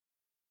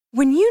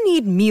When you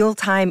need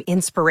mealtime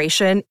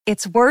inspiration,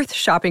 it's worth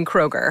shopping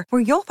Kroger,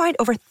 where you'll find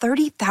over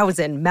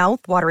 30,000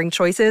 mouth-watering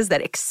choices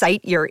that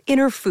excite your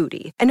inner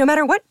foodie. And no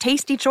matter what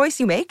tasty choice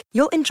you make,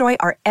 you'll enjoy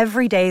our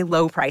everyday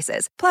low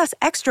prices, plus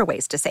extra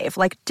ways to save,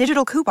 like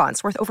digital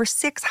coupons worth over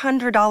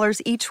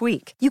 $600 each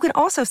week. You can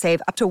also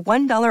save up to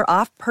 $1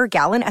 off per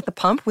gallon at the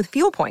pump with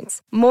fuel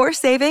points. More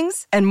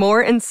savings and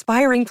more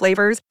inspiring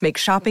flavors make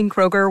shopping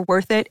Kroger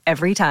worth it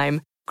every time.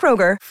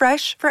 Kroger,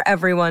 fresh for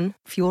everyone.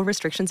 Fuel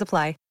restrictions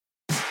apply.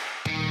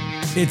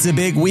 It's a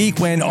big week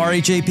when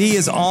RHAP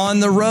is on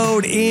the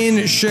road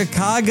in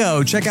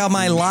Chicago. Check out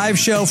my live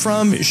show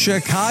from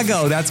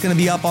Chicago. That's going to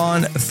be up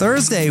on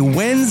Thursday.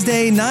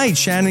 Wednesday night,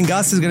 Shannon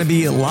Gus is going to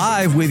be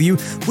live with you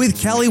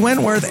with Kelly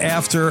Wentworth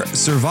after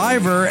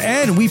Survivor.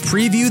 And we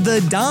preview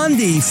the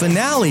Dondi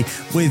finale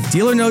with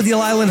Deal or No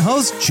Deal Island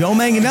host Joe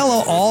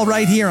Manganiello, all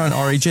right here on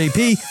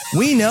RHAP.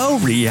 We know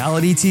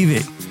reality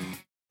TV.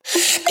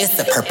 It's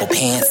the Purple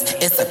Pants,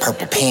 it's the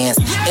Purple Pants,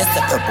 it's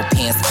the Purple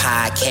Pants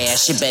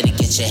podcast. You better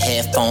get your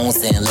headphones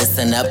and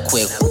listen up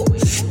quick. Ooh.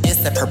 It's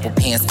the Purple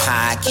Pants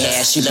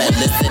podcast. You better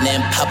listen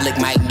in public,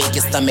 might make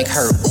your stomach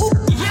hurt. Ooh.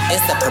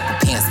 It's the Purple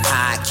Pants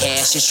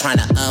podcast. You're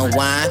trying to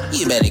unwind,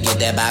 you better get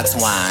that box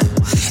wine.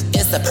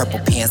 It's the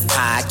Purple Pants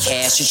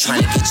podcast. You're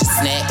trying to get your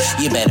snack,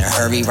 you better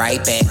hurry right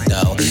back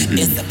though.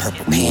 It's the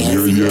Purple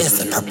Pants,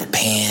 it's the Purple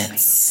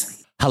Pants.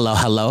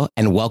 Hello,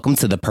 and welcome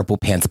to the Purple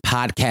Pants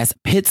Podcast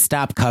pit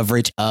stop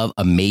coverage of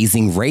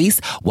Amazing Race.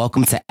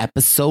 Welcome to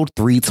episode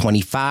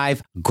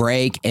 325,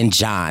 Greg and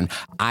John.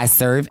 I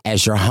serve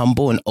as your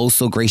humble and oh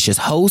so gracious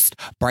host,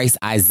 Bryce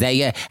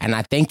Isaiah, and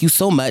I thank you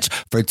so much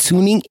for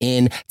tuning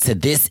in to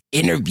this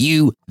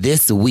interview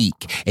this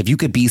week. If you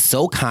could be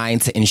so kind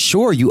to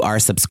ensure you are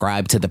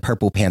subscribed to the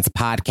Purple Pants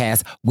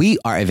Podcast, we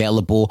are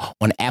available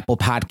on Apple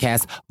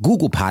Podcasts,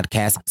 Google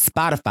Podcasts,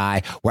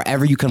 Spotify,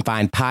 wherever you can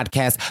find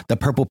podcasts. The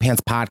Purple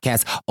Pants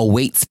Podcast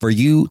awaits for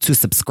you to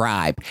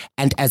subscribe.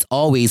 And as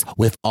always,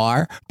 with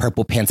our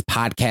Purple Pants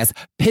Podcast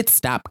pit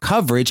stop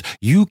coverage,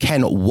 you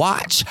can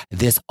watch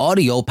this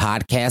audio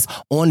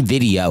podcast on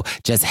video.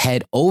 Just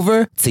head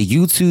over to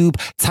YouTube,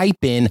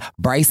 type in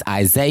Bryce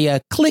Isaiah,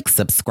 click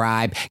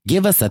subscribe,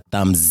 give us a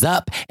thumbs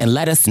up, and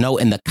let us know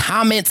in the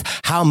comments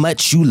how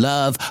much you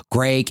love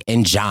Greg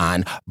and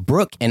John.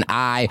 Brooke and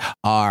I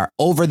are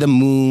over the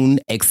moon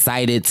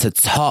excited to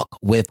talk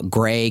with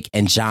Greg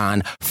and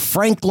John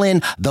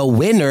Franklin,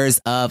 the winners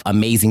of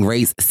Amazing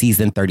Race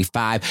Season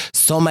 35.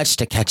 So much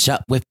to catch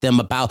up with them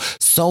about.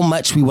 So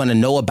much we want to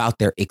know about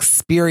their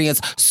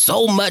experience.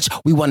 So much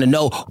we want to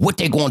know what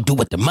they're going to do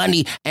with the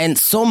money. And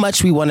so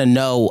much we want to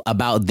know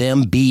about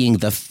them being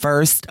the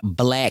first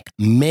Black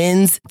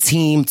men's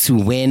team to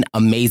win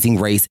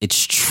Amazing Race.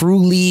 It's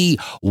truly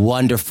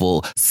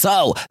wonderful.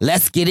 So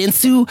let's get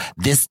into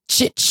this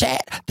chit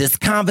chat, this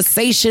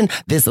conversation,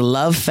 this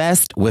love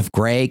fest with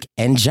Greg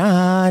and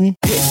John.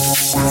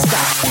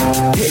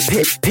 Stop.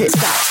 Pit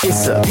stop.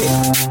 It's a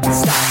pit stop.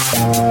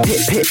 Pit stop.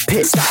 It's a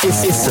pit stop.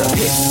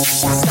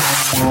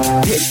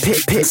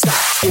 Pit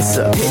stop. It's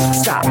a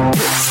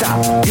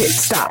pit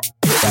stop.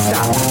 Pit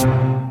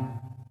stop.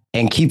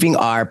 And keeping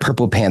our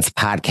Purple Pants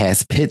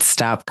Podcast pit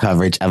stop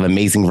coverage of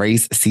Amazing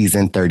Race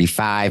Season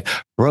 35,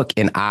 Brooke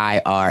and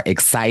I are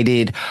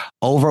excited,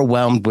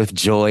 overwhelmed with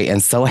joy,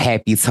 and so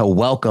happy to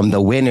welcome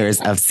the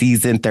winners of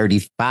Season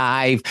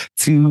 35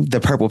 to the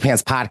Purple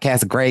Pants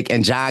Podcast. Greg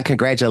and John,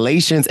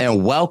 congratulations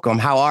and welcome.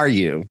 How are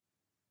you?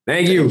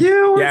 Thank you.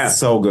 Yeah,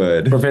 so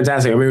good. We're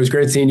fantastic. I mean, it was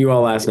great seeing you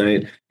all last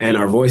night, and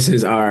our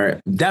voices are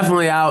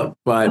definitely out,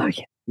 but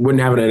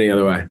wouldn't have it any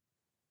other way.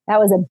 That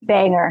was a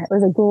banger. It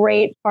was a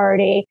great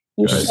party.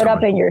 You showed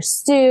up in your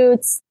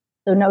suits.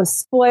 So no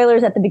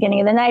spoilers at the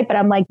beginning of the night, but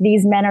I'm like,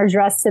 these men are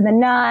dressed to the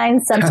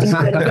nines. Something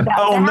good is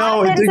about to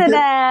happen to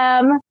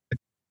them.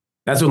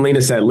 That's what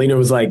Lena said. Lena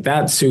was like,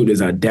 that suit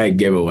is a dead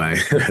giveaway.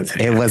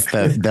 It was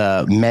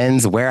the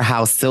men's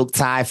warehouse silk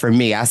tie for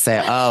me. I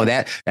said, oh,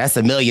 that's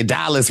 $1 million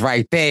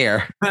right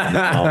there. Oh,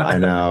 I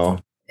know.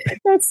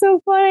 That's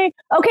so funny.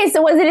 Okay,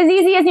 so was it as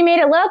easy as you made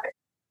it look?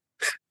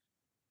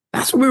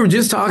 That's what we were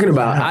just talking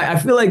about. I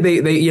feel like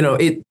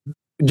they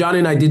Johnny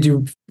and I did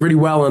do pretty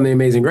well on The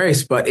Amazing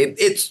Race, but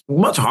it's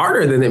much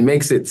harder than it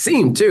makes it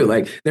seem too.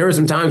 Like there were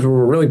some times where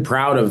we're really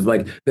proud of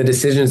like the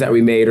decisions that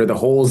we made or the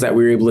holes that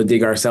we were able to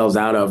dig ourselves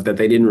out of that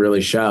they didn't really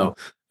show.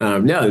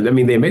 No, I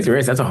mean, The Amazing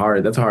Race, that's a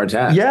hard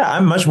task. Yeah,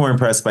 I'm much more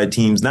impressed by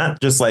teams,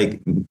 not just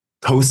like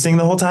coasting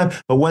the whole time,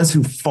 but ones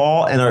who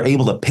fall and are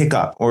able to pick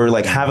up or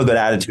like have a good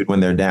attitude when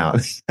they're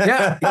down.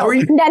 Yeah.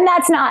 Then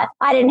that's not,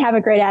 I didn't have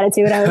a great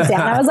attitude when I was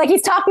down. I was like,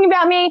 he's talking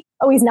about me.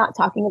 Oh, he's not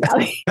talking about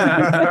me.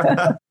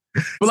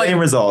 Same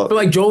result. But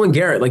like Joel and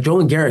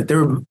Garrett,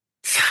 there were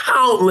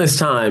countless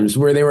times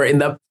where they were in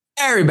the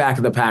very back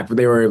of the pack, but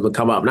they were able to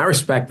come up. And I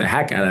respect the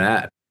heck out of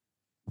that.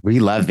 We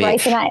love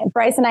it.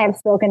 Bryce and I have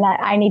spoken that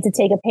I need to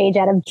take a page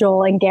out of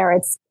Joel and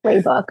Garrett's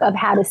playbook of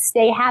how to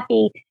stay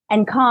happy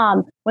and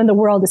calm when the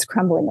world is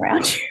crumbling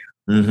around you.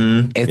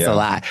 It's a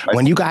lot.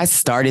 When you guys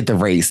started the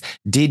race,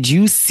 did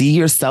you see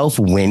yourself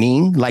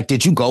winning? Like,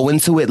 did you go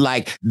into it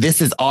like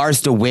this is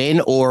ours to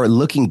win, or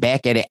looking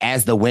back at it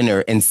as the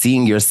winner and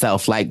seeing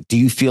yourself, like, do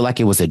you feel like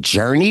it was a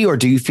journey, or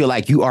do you feel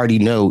like you already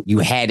know you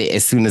had it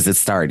as soon as it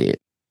started?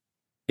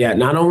 Yeah,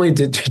 not only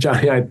did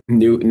Johnny and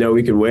I know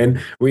we could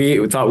win,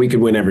 we thought we could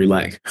win every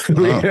leg.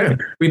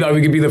 We thought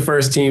we could be the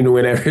first team to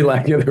win every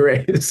leg of the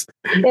race,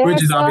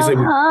 which is so obviously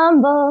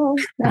humble.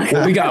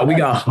 Well, we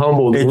got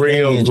humbled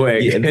real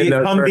quick.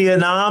 Come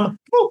Vietnam,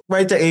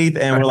 right to 8th,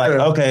 and we're like,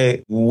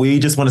 okay, we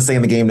just want to stay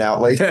in the game now.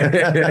 Like,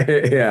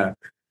 yeah,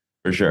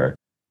 for sure.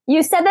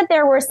 You said that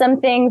there were some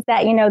things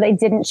that they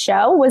didn't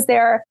show. Was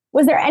there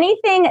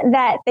anything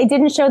that they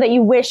didn't show that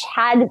you wish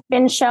had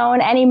been shown?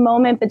 Any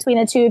moment between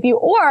the two of you,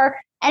 or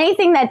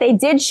anything that they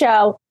did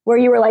show where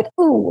you were like,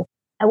 ooh,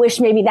 I wish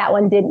maybe that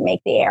one didn't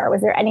make the air?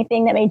 Was there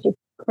anything that made you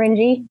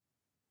cringy?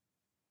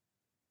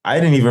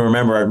 I didn't even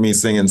remember me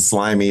singing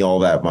Slimy all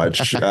that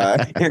much. So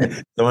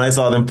when I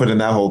saw them put in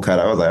that whole cut,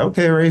 I was like,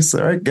 okay, race,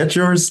 all right, get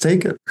yours,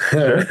 take it.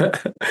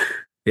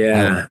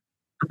 Yeah,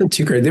 nothing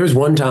too crazy. There was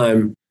one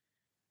time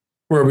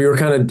where we were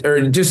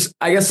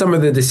I guess some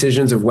of the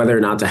decisions of whether or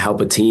not to help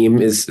a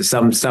team is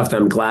some stuff that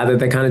I'm glad that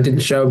they kind of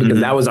didn't show, because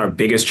that was our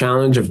biggest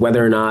challenge of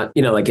whether or not,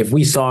 like if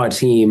we saw a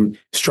team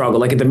struggle,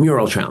 like at the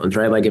mural challenge,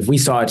 right? Like if we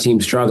saw a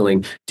team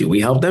struggling, do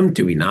we help them?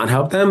 Do we not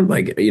help them?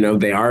 Like,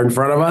 they are in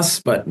front of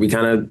us, but we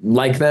kind of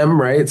like them,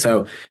 right?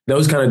 So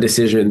those kind of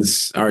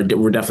decisions were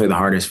definitely the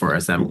hardest for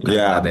us. They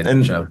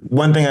didn't show.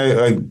 One thing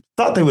I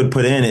thought they would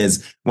put in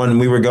is when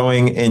we were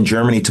going in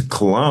Germany to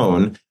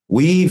Cologne,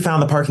 we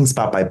found the parking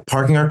spot by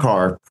parking our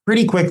car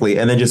pretty quickly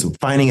and then just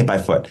finding it by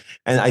foot.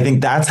 And I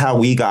think that's how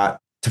we got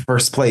to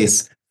first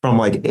place from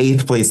like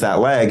 8th place that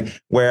leg.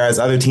 Whereas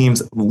other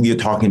teams, we were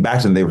talking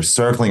back to them, they were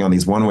circling on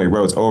these one-way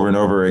roads over and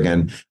over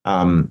again.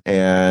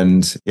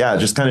 And yeah, it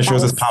just kind of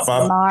shows us pop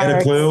up,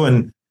 get a clue,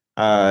 and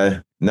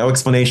no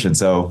explanation.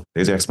 So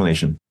there's your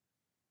explanation.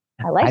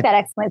 I like that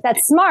explanation.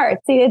 That's smart.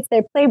 See,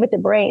 they play with the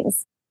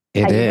brains.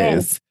 It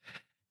is.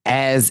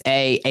 As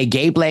a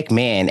gay Black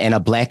man and a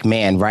Black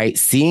man, right?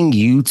 Seeing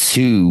you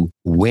two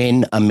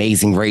win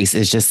Amazing Race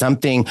is just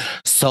something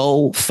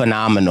so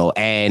phenomenal.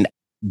 And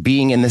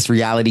being in this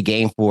reality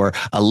game for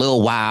a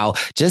little while,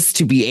 just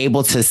to be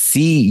able to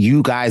see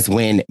you guys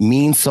win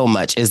means so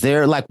much. Is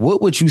there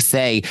what would you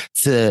say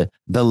to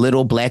the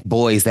little Black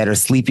boys that are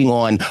sleeping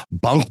on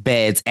bunk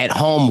beds at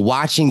home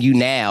watching you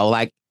now?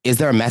 Like, is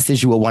there a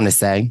message you would want to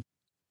say?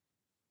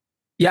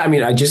 Yeah, I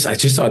mean, I just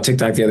saw a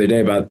TikTok the other day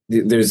about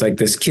there's like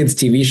this kids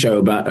TV show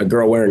about a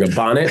girl wearing a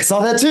bonnet. I saw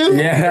that too.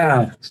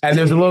 Yeah, and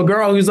there's a little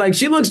girl who's like,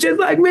 she looks just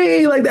like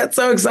me. Like, that's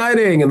so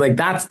exciting, and like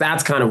that's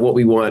kind of what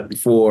we want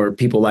for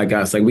people like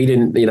us. Like we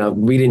didn't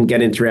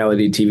get into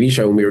reality TV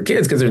show when we were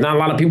kids because there's not a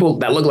lot of people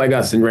that look like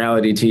us in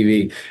reality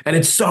TV, and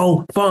it's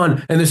so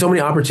fun, and there's so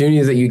many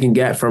opportunities that you can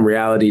get from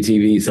reality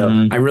TV.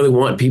 So I really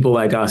want people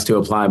like us to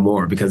apply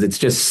more because it's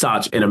just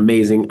such an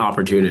amazing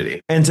opportunity.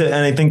 And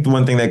I think the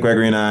one thing that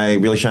Gregory and I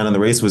really shine on the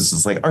race was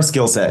just like our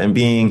skill set and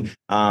being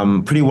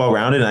pretty well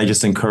rounded. And I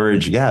just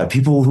encourage,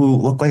 people who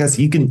look like us,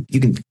 you can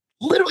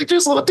literally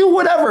just do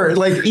whatever.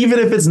 Like, even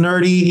if it's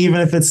nerdy,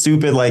 even if it's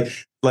stupid,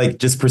 like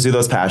just pursue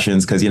those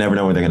passions because you never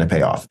know when they're going to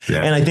pay off.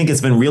 Yeah. And I think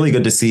it's been really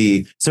good to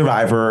see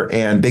Survivor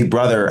and Big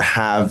Brother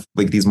have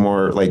like these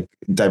more like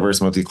diverse,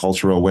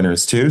 multicultural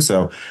winners too.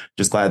 So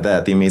just glad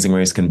that the Amazing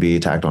Race can be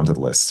tacked onto the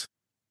list.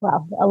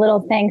 Well, a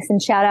little thanks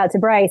and shout out to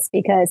Bryce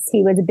because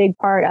he was a big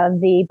part of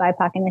the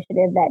BIPOC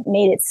initiative that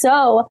made it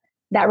so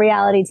that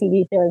reality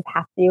TV shows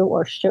have to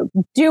or should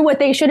do what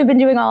they should have been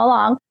doing all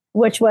along,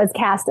 which was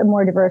cast a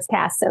more diverse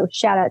cast. So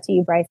shout out to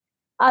you, Bryce.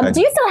 Do you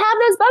still have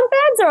those bunk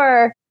beds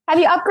or have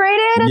you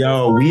upgraded?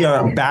 Yo, we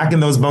are back in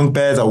those bunk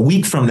beds a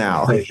week from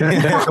now. Going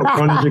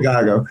to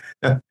Chicago.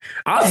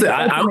 Honestly,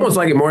 I almost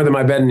like it more than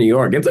my bed in New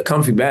York. It's a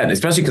comfy bed,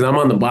 especially because I'm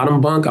on the bottom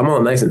bunk. I'm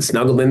all nice and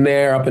snuggled in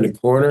there, up in the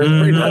corner.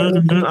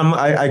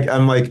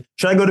 I'm like,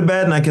 should I go to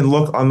bed? And I can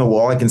look on the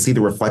wall. I can see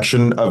the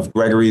reflection of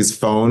Gregory's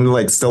phone,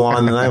 like still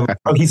on. And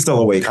I'm, he's still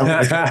awake.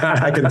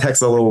 I can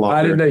text a little longer.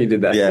 I didn't know you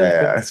did that.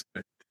 Yeah.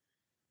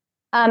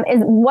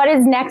 What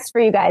is next for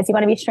you guys? You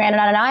want to be stranded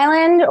on an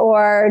island,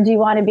 or do you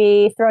want to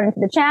be thrown into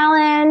the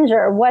challenge,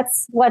 or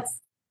what's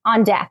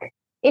on deck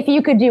if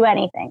you could do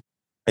anything?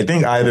 I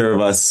think either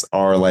of us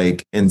are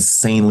like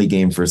insanely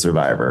game for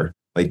Survivor,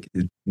 like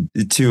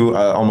to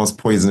almost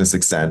poisonous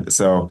extent.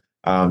 So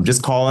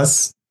just call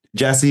us,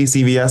 Jesse,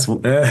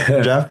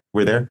 CBS, Jeff,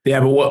 we're there. Yeah,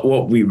 but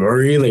what we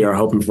really are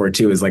hoping for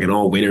too is like an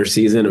all winter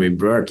season. I mean,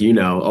 Brooke,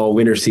 all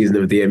winter season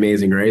of the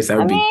Amazing Race. That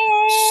would be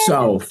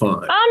so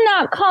fun. I'm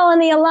not calling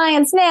the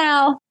Alliance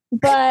now,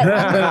 but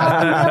I'm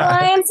calling the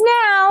Alliance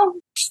now.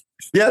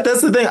 Yeah,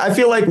 that's the thing. I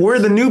feel like we're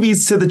the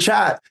newbies to the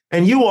chat,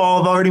 and you all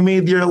have already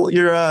made your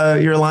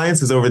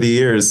alliances over the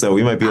years. So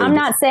we might be. I'm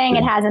not saying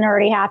it hasn't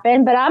already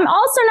happened, but I'm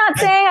also not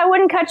saying I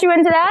wouldn't cut you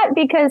into that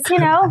because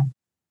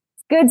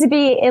it's good to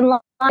be in line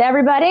with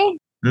everybody.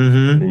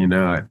 Mm-hmm.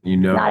 You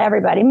know, not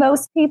everybody.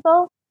 Most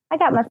people. I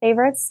got my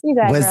favorites. You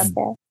guys are up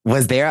there.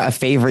 Was there a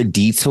favorite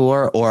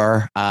detour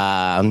or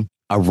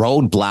a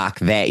roadblock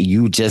that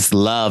you just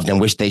loved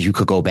and wish that you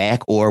could go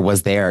back? Or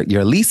was there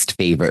your least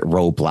favorite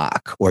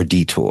roadblock or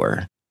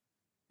detour?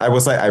 I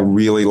will say I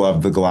really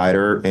loved the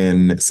glider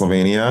in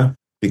Slovenia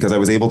because I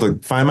was able to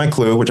find my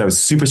clue, which I was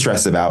super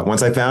stressed about.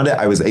 Once I found it,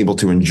 I was able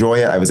to enjoy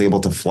it. I was able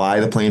to fly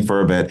the plane for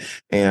a bit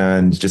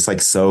and just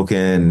like soak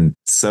in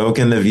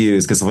the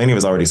views because Slovenia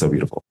was already so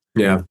beautiful.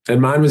 Yeah.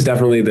 And mine was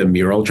definitely the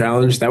mural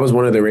challenge. That was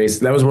one of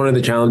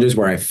the challenges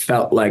where I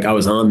felt like I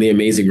was on The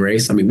Amazing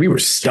Race. I mean, we were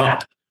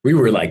stuck. We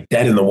were like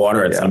dead in the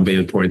water at some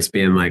points,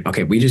 being like,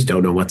 okay, we just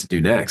don't know what to do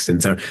next.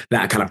 And so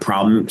that kind of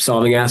problem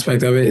solving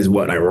aspect of it is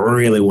what I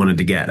really wanted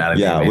to get out of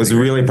it. Yeah, I was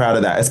really proud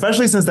of that,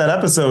 especially since that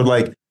episode,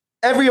 like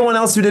everyone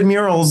else who did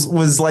murals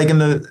was like in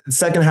the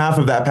second half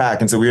of that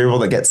pack. And so we were able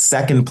to get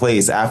second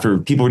place after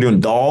people were doing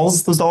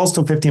dolls. Those dolls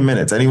took 15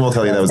 minutes. Anyone will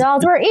tell you those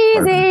dolls were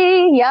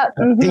easy. Yep.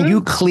 Mm-hmm. Can you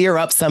clear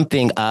up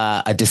something,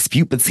 a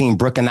dispute between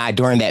Brooke and I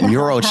during that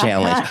mural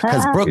challenge?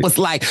 Because Brooke was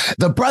like,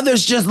 the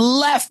brothers just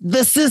left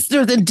the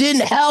sisters and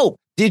didn't help.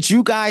 Did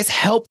you guys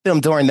help them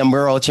during the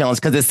mural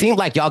challenge? Because it seemed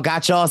like y'all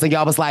got y'all's and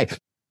y'all was like,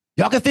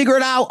 y'all can figure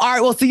it out. All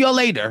right, we'll see y'all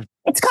later.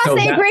 It's because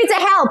they agreed to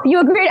help.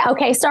 You agreed.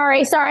 Okay,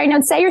 sorry.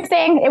 No, say your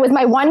thing. It was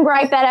my one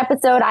gripe that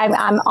episode.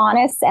 I'm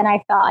honest, and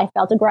I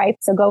felt a gripe.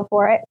 So go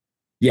for it.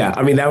 Yeah,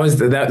 I mean that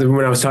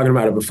when I was talking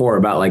about it before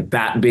about like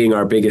that being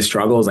our biggest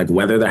struggle is like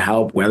whether to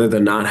help, whether to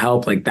not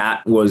help. Like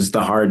that was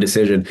the hard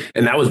decision,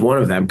 and that was one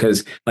of them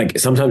because like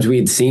sometimes we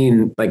had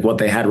seen like what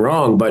they had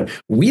wrong, but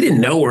we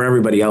didn't know where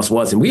everybody else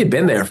was, and we had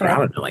been there for I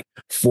don't know like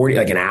 40,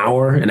 like an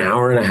hour and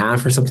a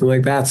half or something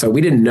like that. So we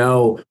didn't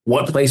know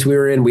what place we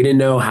were in. We didn't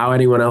know how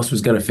anyone else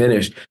was going to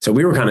finish. So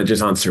we were kind of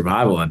just on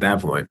survival at that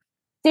point.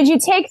 Did you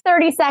take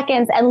 30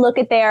 seconds and look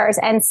at theirs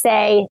and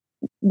say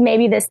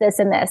maybe this,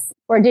 and this,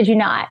 or did you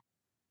not?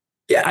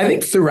 Yeah, I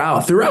think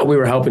throughout we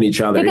were helping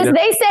each other. Because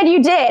they said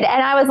you did.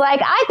 And I was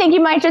like, I think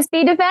you might just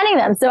be defending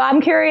them. So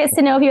I'm curious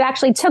to know if you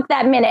actually took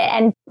that minute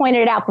and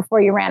pointed it out before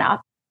you ran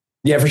off.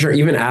 Yeah, for sure.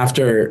 Even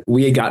after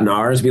we had gotten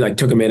ours, we like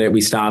took a minute,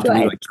 we stopped and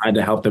we like tried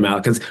to help them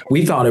out because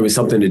we thought it was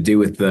something to do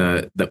with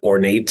the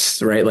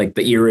ornates, right? Like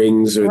the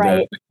earrings or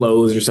the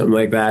clothes or something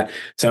like that.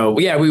 So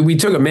yeah, we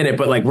took a minute,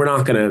 but like we're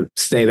not going to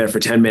stay there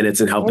for 10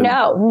 minutes and help them.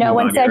 No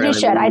one said you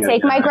should. I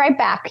take my gripe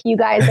back. You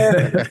guys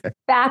are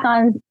back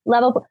on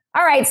level.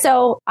 All right.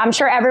 So I'm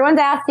sure everyone's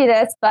asked you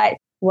this, but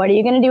what are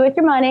you going to do with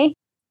your money?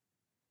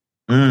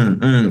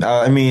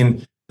 I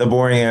mean, the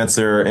boring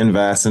answer,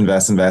 invest.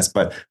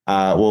 But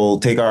we'll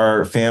take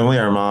our family,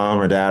 our mom,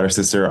 our dad, our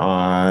sister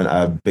on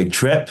a big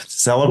trip to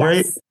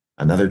celebrate. Yes.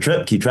 Another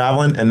trip, keep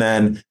traveling. And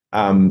then,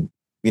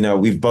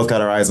 we've both got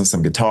our eyes on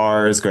some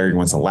guitars. Greg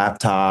wants a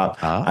laptop.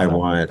 Oh. I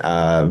want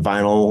a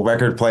vinyl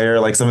record player.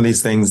 Like some of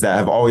these things that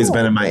have always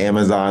been in my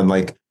Amazon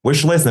like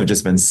wish list and have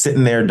just been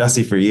sitting there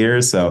dusty for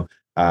years. So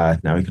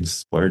now we can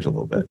splurge a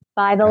little bit.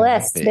 Buy the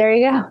list. There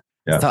you go.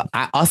 Yeah. So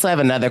I also have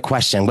another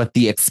question with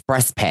the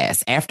Express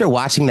Pass. After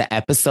watching the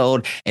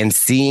episode and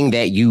seeing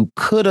that you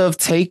could have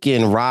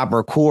taken Rob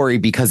or Corey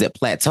because it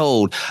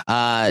plateaued,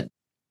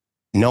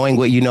 knowing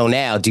what you know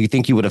now, do you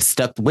think you would have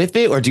stuck with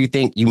it? Or do you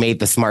think you made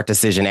the smart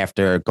decision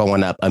after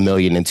going up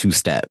 1,000,002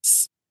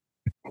 steps?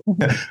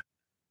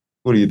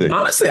 What do you think?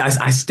 Honestly,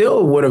 I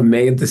still would have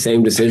made the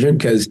same decision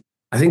because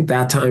I think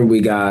that time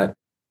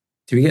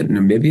did we get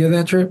Namibia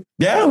that trip?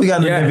 Yeah, we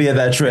got Namibia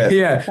that trip.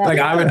 Yeah, like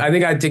I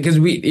think I did because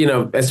we,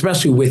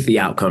 especially with the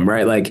outcome,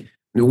 right? Like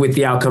with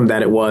the outcome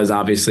that it was,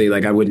 obviously,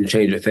 like I wouldn't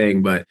change a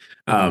thing. But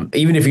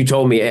even if you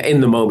told me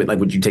in the moment, like,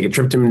 would you take a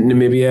trip to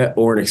Namibia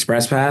or an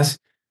Express Pass?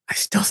 I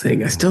still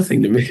think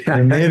Namibia.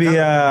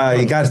 Namibia,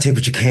 you got to take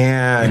what you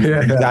can.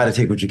 You got to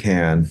take what you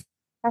can.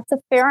 That's a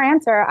fair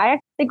answer. I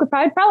think we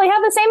probably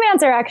have the same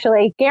answer.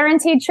 Actually,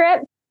 guaranteed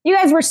trip. You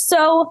guys were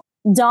so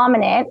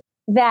dominant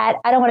that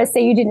I don't want to say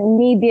you didn't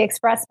need the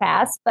Express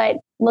Pass, but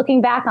looking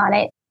back on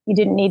it, you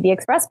didn't need the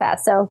Express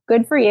Pass. So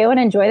good for you and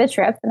enjoy the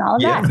trip and all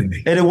of that. And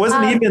it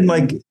wasn't even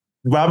like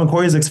Rob and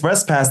Corey's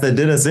Express Pass that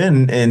did us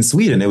in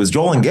Sweden. It was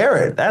Joel and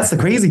Garrett. That's the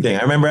crazy thing.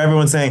 I remember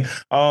everyone saying,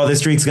 oh, this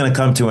streak's going to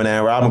come to an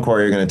end. Rob and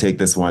Corey are going to take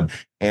this one.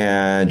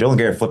 And Joel and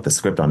Garrett flipped the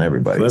script on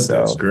everybody.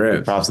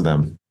 Props to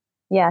them.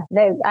 Yeah,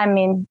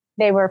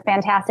 they were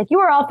fantastic. You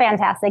were all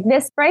fantastic.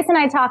 Bryce and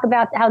I talk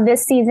about how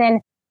this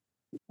season,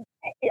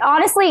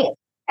 honestly,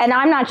 and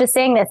I'm not just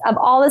saying this, of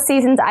all the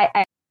seasons,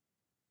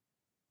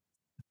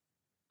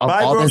 of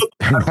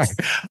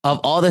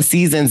all the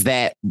seasons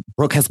that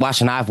Brooke has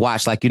watched and I've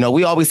watched, like,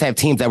 we always have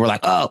teams that were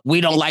like, oh,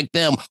 we don't like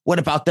them. What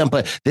about them?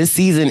 But this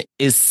season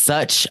is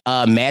such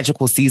a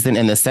magical season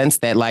in the sense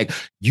that, like,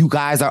 you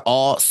guys are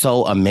all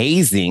so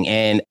amazing.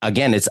 And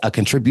again, it's a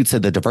contribute to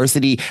the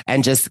diversity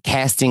and just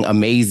casting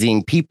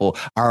amazing people.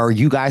 Are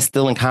you guys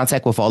still in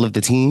contact with all of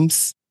the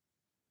teams?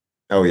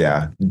 Oh,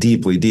 yeah.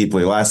 Deeply,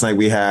 deeply. Last night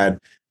we had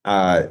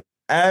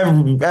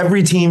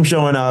every team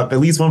showing up, at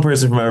least one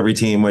person from every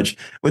team, which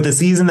with a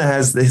season that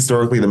has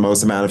historically the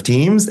most amount of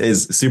teams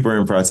is super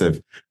impressive.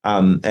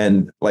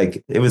 And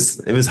like it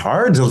was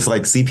hard to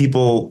like see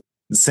people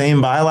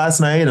saying bye last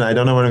night, and I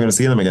don't know when I'm going to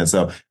see them again.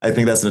 So I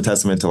think that's a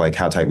testament to like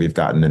how tight we've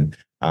gotten,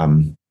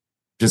 and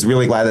just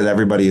really glad that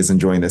everybody is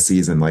enjoying this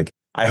season. Like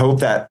I hope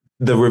that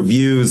the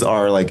reviews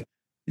are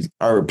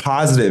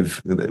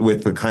positive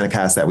with the kind of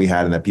cast that we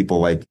had and that people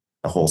like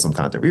the wholesome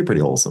content. We're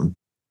pretty wholesome.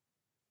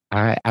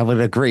 I would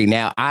agree.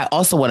 Now, I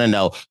also want to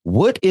know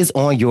what is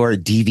on your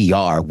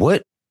DVR?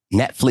 What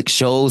Netflix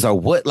shows or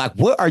what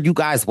are you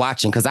guys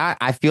watching? Because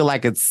I feel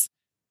like it's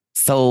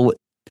so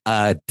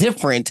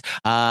different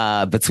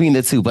between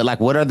the two.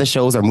 But what are the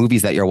shows or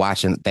movies that you're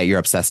watching that you're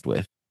obsessed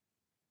with?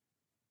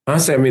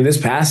 Honestly, I mean, this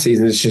past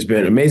season, it's just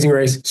been Amazing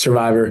Race,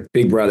 Survivor,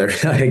 Big Brother.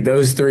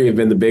 Those three have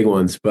been the big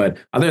ones. But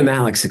other than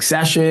that,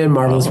 Succession,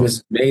 Marvelous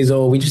Mrs.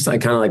 Maisel, we just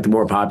kind of like the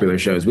more popular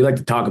shows. We like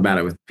to talk about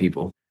it with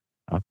people.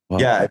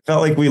 Yeah, it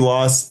felt like we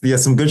lost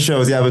some good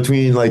shows. Yeah,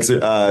 between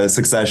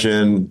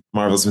Succession,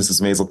 Marvelous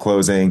Mrs. Maisel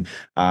closing.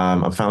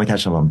 I'm finally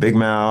catching up on Big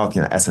Mouth.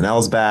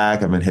 SNL's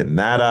back. I've been hitting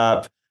that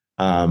up.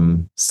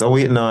 Still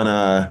waiting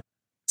on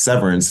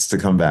Severance to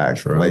come back.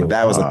 True.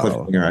 That was a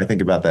cliffhanger. I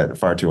think about that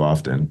far too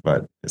often,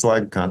 but there's a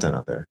lot of content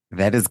out there.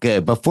 That is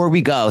good. Before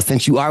we go,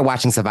 since you are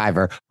watching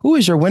Survivor, who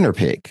is your winner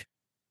pick?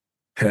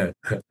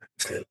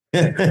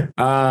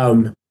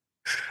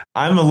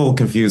 I'm a little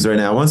confused right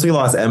now. Once we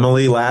lost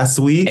Emily last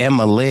week.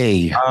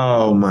 Emily.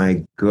 Oh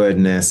my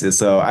goodness.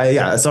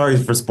 So sorry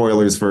for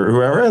spoilers for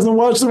whoever hasn't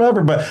watched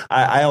Survivor, but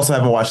I also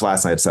haven't watched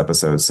last night's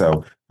episode.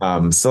 So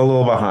still a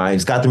little behind.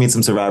 Just got to meet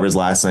some survivors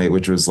last night,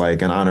 which was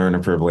an honor and a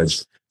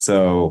privilege.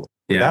 So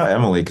without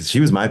Emily, because she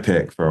was my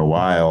pick for a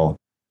while,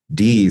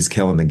 D's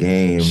killing the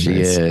game.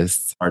 She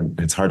is.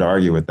 It's hard to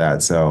argue with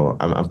that. So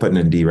I'm putting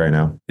in D right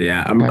now.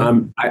 Yeah,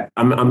 I'm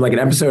like an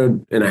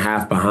episode and a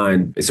half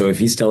behind. So if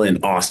he's still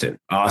in Austin,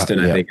 I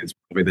think is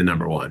probably the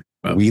number one.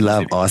 We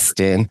love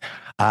Austin.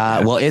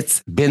 Well,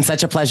 it's been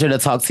such a pleasure to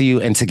talk to you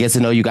and to get to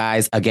know you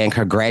guys. Again,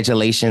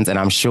 congratulations. And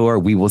I'm sure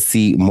we will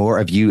see more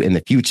of you in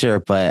the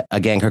future. But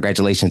again,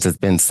 congratulations. It's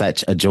been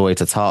such a joy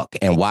to talk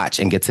and watch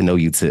and get to know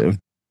you too.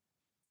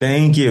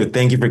 Thank you.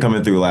 Thank you for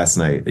coming through last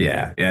night.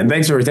 Yeah. And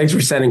thanks for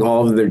sending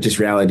all of the just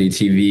reality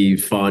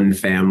TV fun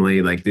family.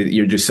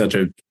 You're just such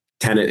a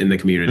tenant in the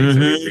community. Mm-hmm. So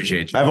we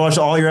appreciate you. I've watched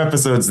all your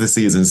episodes this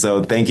season.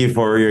 So thank you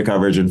for your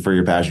coverage and for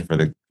your passion for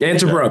the and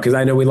to Brooke, because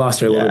I know we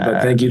lost her a little bit,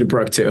 but thank you to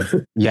Brooke too.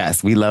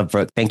 Yes, we love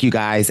Brooke. Thank you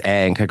guys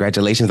and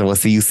congratulations, and we'll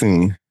see you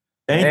soon.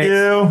 Thank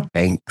you.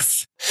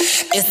 Thanks.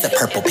 It's the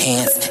Purple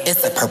Pants.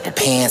 It's the Purple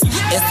Pants.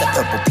 It's the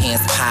Purple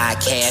Pants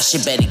podcast.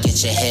 You better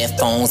get your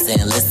headphones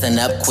and listen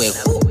up quick.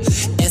 Ooh.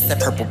 It's the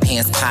Purple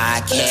Pants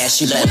podcast.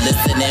 You better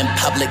listen in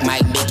public,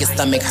 might make your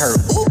stomach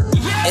hurt. Ooh.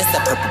 It's the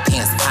Purple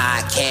Pants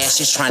podcast.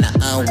 You're trying to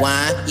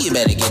unwind. You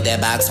better get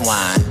that box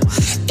wine.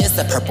 It's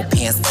the Purple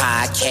Pants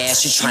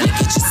podcast. You're trying to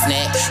get your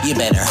snack. You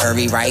better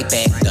hurry right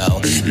back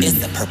though. It's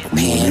the Purple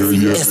Pants.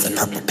 It's the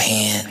Purple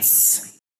Pants.